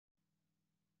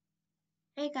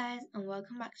Hey guys, and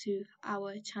welcome back to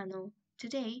our channel.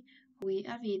 Today we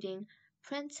are reading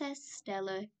Princess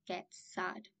Stella Gets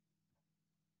Sad.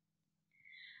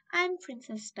 I'm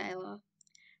Princess Stella,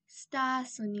 star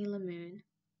sunny moon.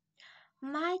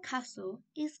 My castle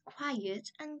is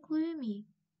quiet and gloomy.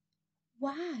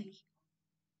 Why?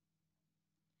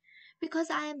 Because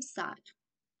I am sad,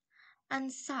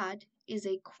 and sad is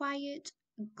a quiet,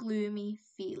 gloomy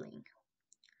feeling.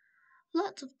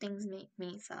 Lots of things make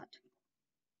me sad.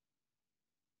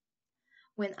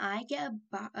 When I get a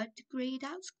bad grade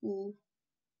at school,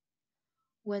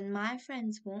 when my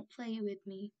friends won't play with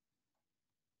me,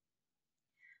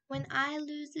 when I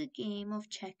lose a game of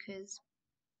checkers,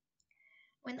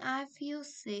 when I feel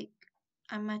sick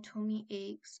and my tummy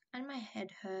aches and my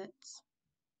head hurts.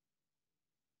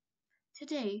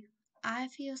 Today, I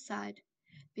feel sad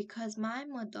because my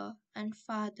mother and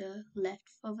father left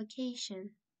for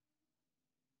vacation.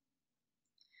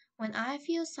 When I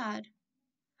feel sad,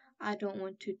 I don't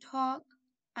want to talk,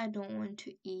 I don't want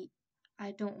to eat,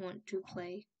 I don't want to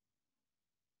play.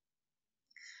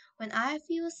 When I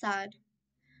feel sad,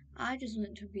 I just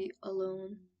want to be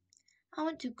alone. I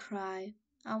want to cry,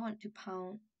 I want to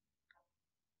pound.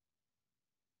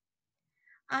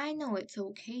 I know it's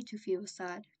okay to feel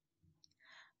sad.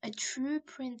 A true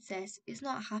princess is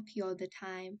not happy all the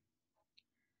time.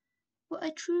 But a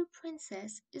true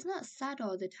princess is not sad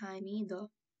all the time either.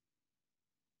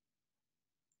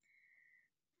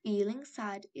 Feeling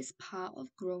sad is part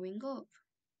of growing up.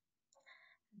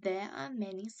 There are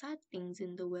many sad things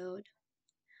in the world,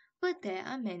 but there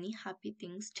are many happy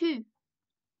things too.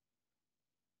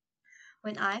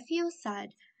 When I feel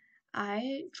sad,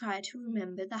 I try to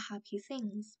remember the happy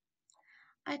things.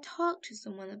 I talk to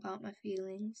someone about my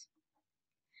feelings.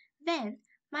 Then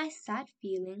my sad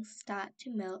feelings start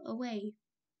to melt away.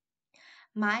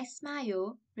 My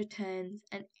smile returns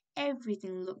and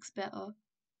everything looks better.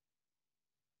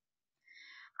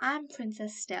 I'm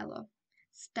Princess Stella,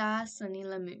 star sunny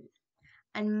moon,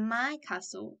 and my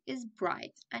castle is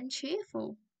bright and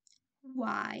cheerful.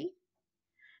 Why?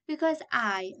 Because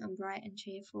I am bright and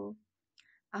cheerful.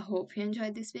 I hope you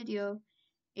enjoyed this video.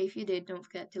 If you did, don't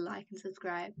forget to like and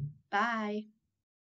subscribe. Bye!